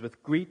 21 begins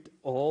with, greet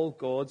all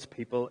God's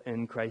people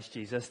in Christ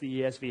Jesus.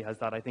 The ESV has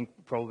that, I think,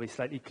 probably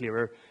slightly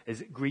clearer,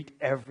 is greet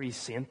every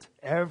saint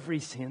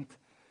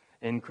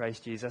in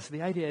Christ Jesus.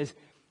 The idea is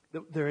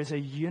that there is a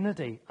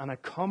unity and a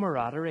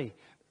camaraderie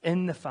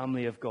in the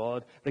family of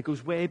God that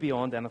goes way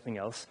beyond anything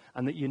else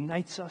and that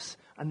unites us,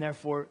 and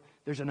therefore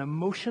there's an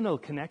emotional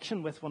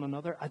connection with one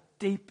another, a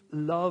deep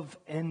love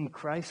in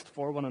Christ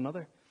for one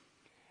another.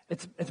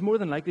 It's more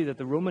than likely that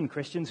the Roman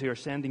Christians who are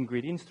sending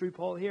greetings through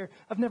Paul here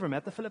have never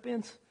met the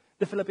Philippians.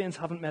 The Philippians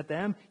haven't met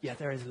them, yet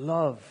there is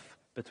love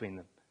between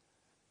them.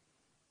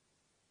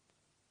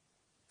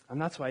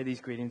 And that's why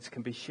these greetings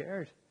can be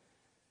shared,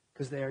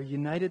 because they are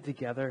united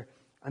together,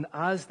 and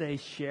as they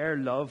share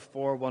love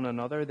for one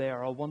another, they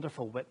are a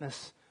wonderful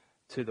witness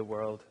to the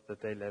world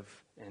that they live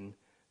in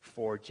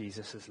for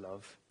Jesus'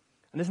 love.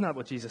 And isn't that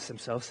what Jesus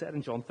himself said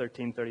in John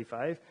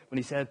 13:35 when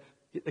he said,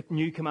 the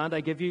new command I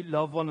give you,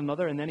 love one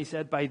another. And then he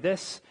said, by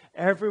this,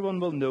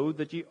 everyone will know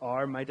that you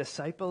are my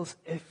disciples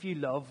if you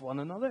love one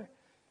another.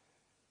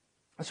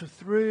 And so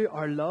through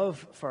our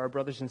love for our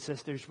brothers and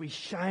sisters, we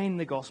shine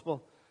the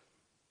gospel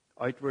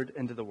outward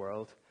into the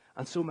world.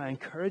 And so my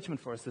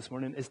encouragement for us this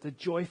morning is to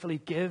joyfully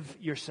give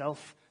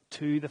yourself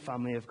to the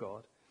family of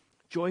God.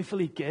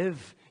 Joyfully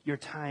give your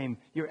time,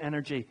 your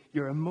energy,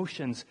 your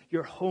emotions,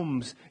 your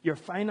homes, your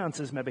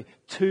finances maybe,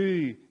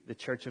 to the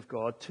church of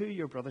God, to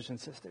your brothers and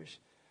sisters.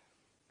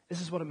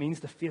 This is what it means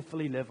to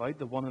faithfully live out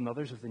the one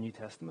another's of the New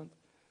Testament.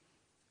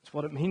 It's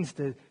what it means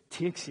to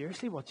take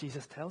seriously what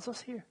Jesus tells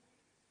us here.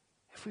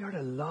 If we are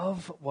to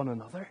love one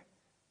another,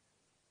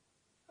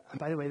 and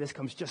by the way, this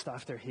comes just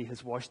after he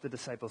has washed the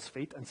disciples'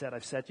 feet and said,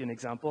 I've set you an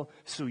example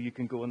so you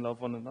can go and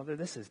love one another.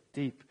 This is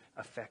deep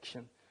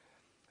affection.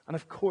 And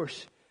of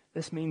course,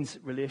 this means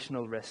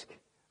relational risk.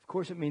 Of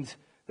course, it means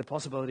the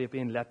possibility of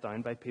being let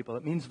down by people.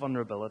 It means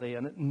vulnerability,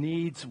 and it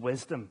needs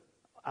wisdom.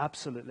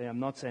 Absolutely. I'm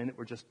not saying that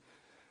we're just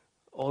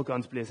all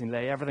guns blazing,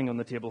 lay everything on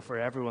the table for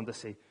everyone to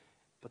see.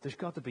 But there's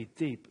got to be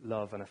deep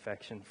love and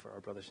affection for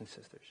our brothers and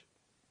sisters.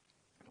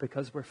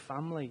 Because we're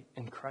family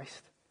in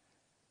Christ.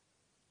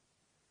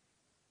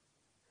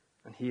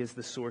 And he is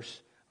the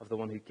source of the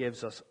one who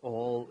gives us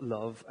all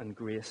love and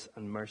grace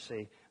and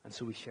mercy. And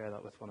so we share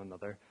that with one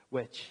another,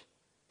 which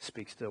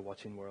speaks to a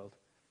watching world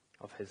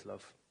of his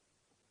love.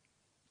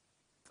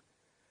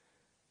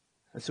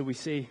 And so we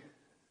see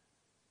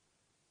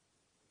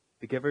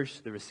the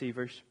givers, the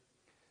receivers,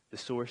 the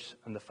source,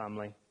 and the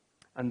family.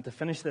 And to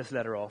finish this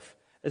letter off,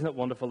 isn't it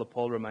wonderful that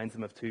Paul reminds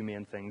them of two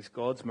main things: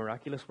 God's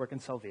miraculous work in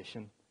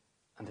salvation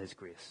and his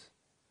grace.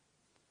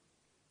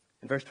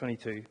 In verse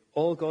 22,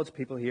 all God's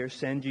people here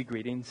send you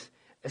greetings,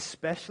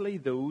 especially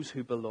those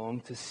who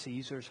belong to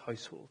Caesar's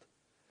household.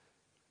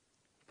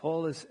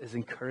 Paul is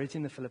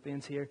encouraging the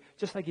Philippians here,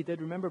 just like he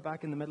did, remember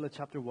back in the middle of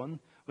chapter 1,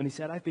 when he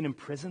said, I've been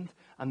imprisoned,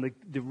 and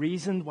the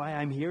reason why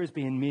I'm here is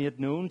being made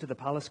known to the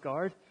palace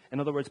guard. In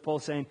other words,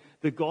 Paul's saying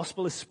the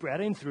gospel is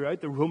spreading throughout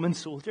the Roman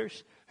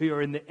soldiers who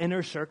are in the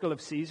inner circle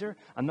of Caesar.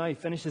 And now he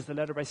finishes the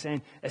letter by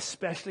saying,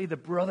 especially the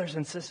brothers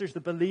and sisters,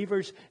 the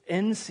believers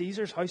in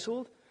Caesar's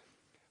household.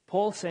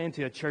 Paul's saying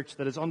to a church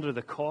that is under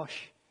the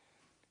cosh,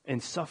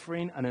 in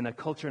suffering and in a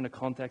culture and a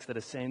context that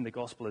is saying the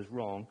gospel is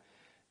wrong,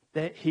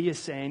 that he is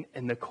saying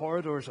in the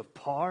corridors of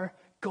power,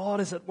 God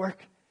is at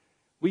work.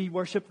 We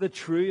worship the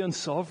true and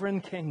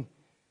sovereign King.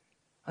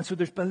 And so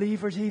there's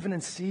believers even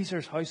in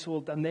Caesar's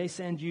household, and they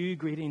send you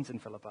greetings in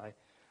Philippi.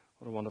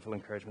 What a wonderful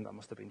encouragement that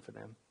must have been for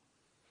them.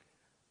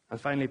 And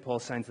finally, Paul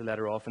signs the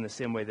letter off in the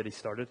same way that he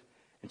started.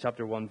 In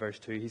chapter 1, verse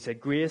 2, he said,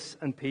 grace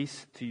and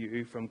peace to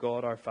you from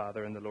God our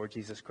Father and the Lord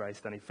Jesus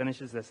Christ. And he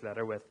finishes this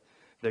letter with,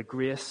 the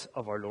grace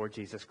of our Lord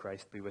Jesus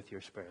Christ be with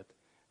your spirit.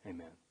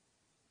 Amen.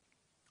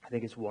 I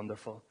think it's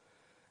wonderful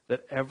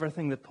that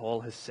everything that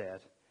Paul has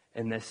said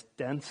in this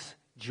dense,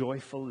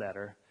 joyful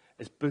letter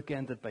is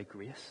bookended by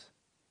grace.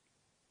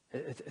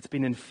 It's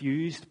been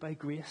infused by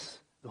grace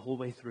the whole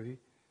way through.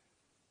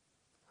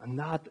 And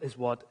that is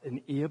what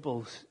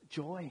enables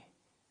joy.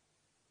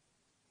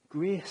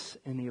 Grace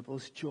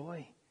enables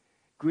joy.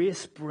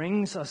 Grace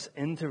brings us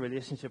into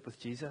relationship with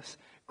Jesus.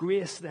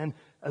 Grace then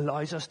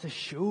allows us to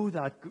show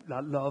that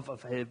love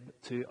of him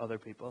to other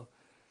people.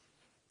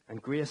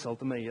 And grace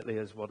ultimately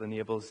is what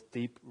enables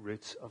deep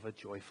roots of a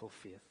joyful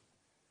faith.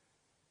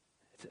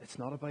 It's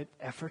not about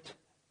effort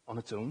on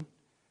its own.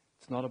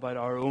 It's not about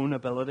our own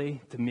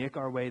ability to make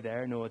our way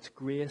there. No, it's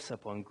grace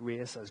upon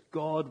grace as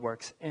God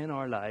works in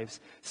our lives,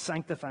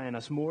 sanctifying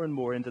us more and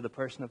more into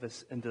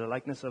into the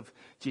likeness of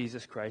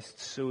Jesus Christ,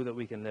 so that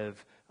we can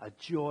live a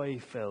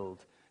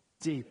joy-filled,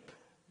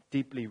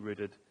 deeply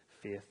rooted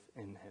faith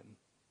in him.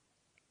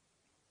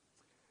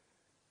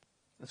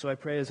 And so I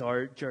pray as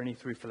our journey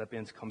through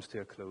Philippians comes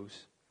to a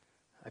close,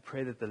 I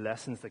pray that the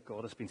lessons that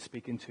God has been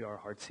speaking to our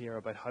hearts here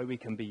about how we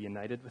can be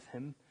united with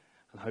him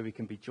and how we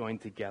can be joined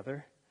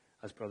together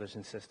as brothers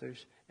and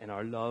sisters in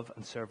our love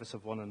and service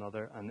of one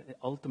another, and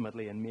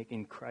ultimately in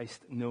making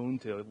Christ known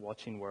to a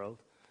watching world.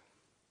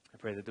 I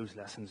pray that those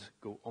lessons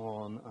go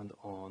on and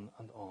on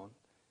and on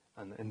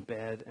and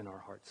embed in our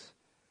hearts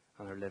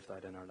and are lived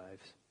out in our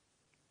lives.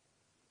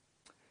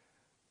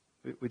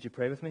 Would you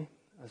pray with me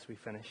as we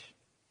finish?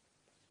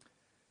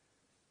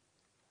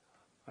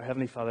 Our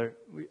Heavenly Father,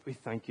 we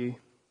thank you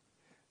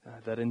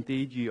that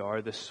indeed you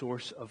are the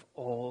source of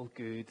all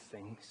good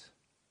things.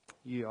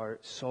 You are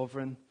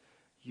sovereign.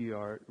 You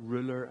are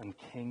ruler and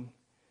king.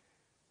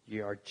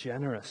 You are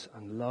generous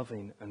and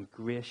loving and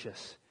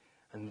gracious.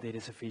 And indeed,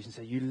 as Ephesians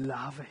say, you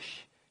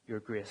lavish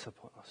your grace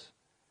upon us.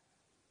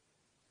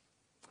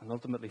 And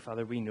ultimately,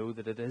 Father, we know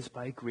that it is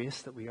by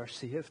grace that we are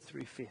saved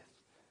through faith.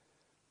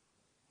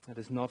 It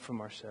is not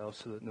from ourselves,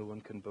 so that no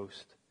one can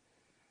boast.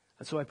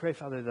 And so I pray,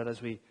 Father, that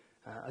as we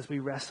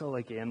wrestle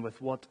again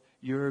with what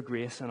your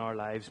grace in our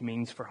lives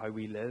means for how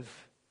we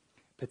live,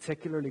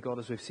 particularly, God,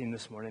 as we've seen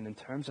this morning, in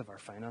terms of our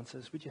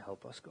finances, would you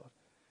help us, God?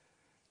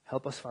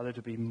 Help us, Father,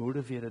 to be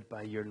motivated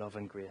by your love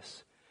and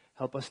grace.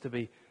 Help us to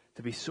be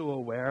so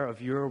aware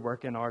of your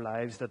work in our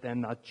lives that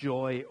then that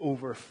joy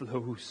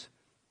overflows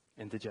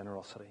into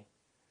generosity.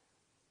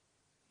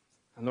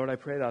 And Lord, I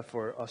pray that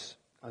for us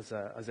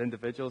as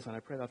individuals, and I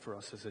pray that for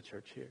us as a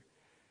church here.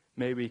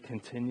 May we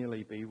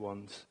continually be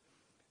ones,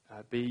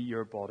 be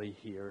your body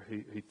here,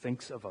 who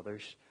thinks of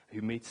others,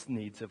 who meets the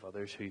needs of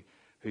others, who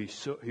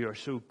who are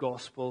so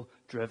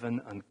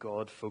gospel-driven and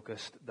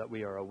God-focused that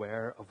we are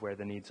aware of where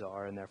the needs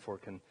are and therefore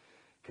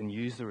can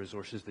use the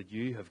resources that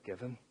you have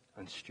given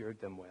and steward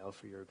them well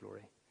for your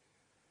glory.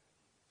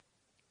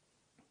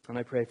 And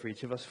I pray for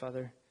each of us,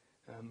 Father.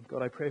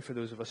 God, I pray for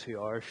those of us who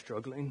are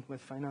struggling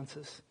with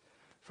finances,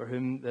 for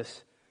whom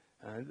this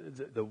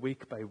the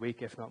week by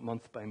week, if not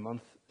month by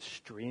month,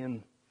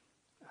 strain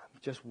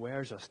just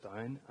wears us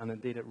down, and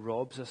indeed it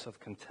robs us of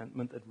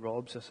contentment, it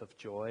robs us of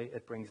joy,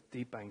 it brings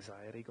deep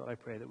anxiety. God, I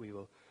pray that we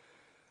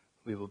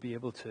will be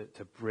able to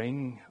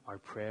bring our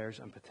prayers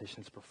and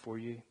petitions before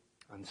you,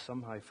 and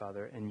somehow,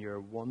 Father, in your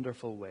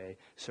wonderful way,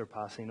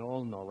 surpassing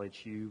all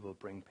knowledge, you will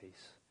bring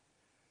peace.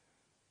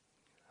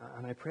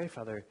 And I pray,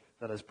 Father,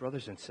 that as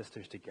brothers and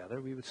sisters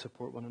together, we would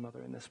support one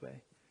another in this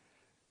way,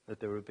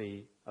 that there would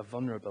be a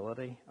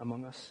vulnerability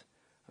among us,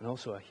 and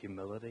also a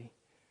humility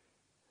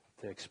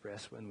to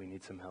express when we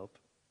need some help,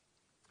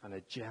 and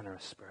a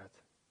generous spirit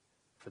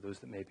for those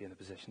that may be in a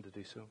position to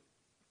do so.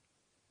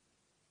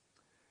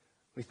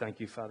 We thank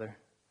you, Father,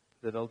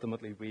 that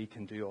ultimately we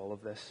can do all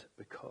of this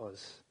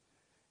because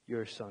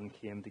your Son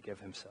came to give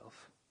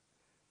himself.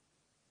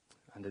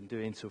 And in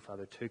doing so,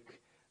 Father, took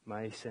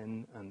my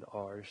sin and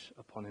ours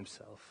upon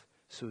himself,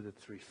 so that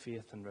through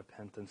faith and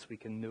repentance we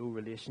can know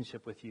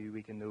relationship with you,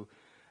 we can know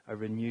a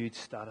renewed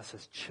status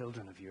as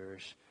children of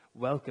yours,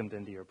 welcomed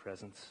into your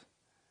presence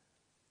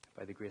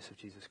by the grace of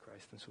Jesus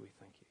Christ. And so we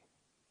thank you.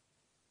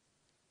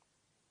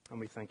 And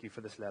we thank you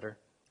for this letter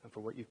and for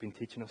what you've been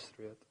teaching us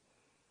through it.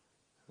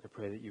 I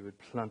pray that you would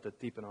plant it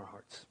deep in our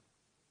hearts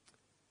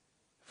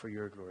for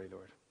your glory,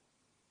 Lord,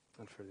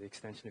 and for the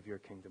extension of your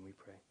kingdom, we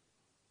pray.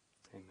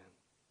 Amen.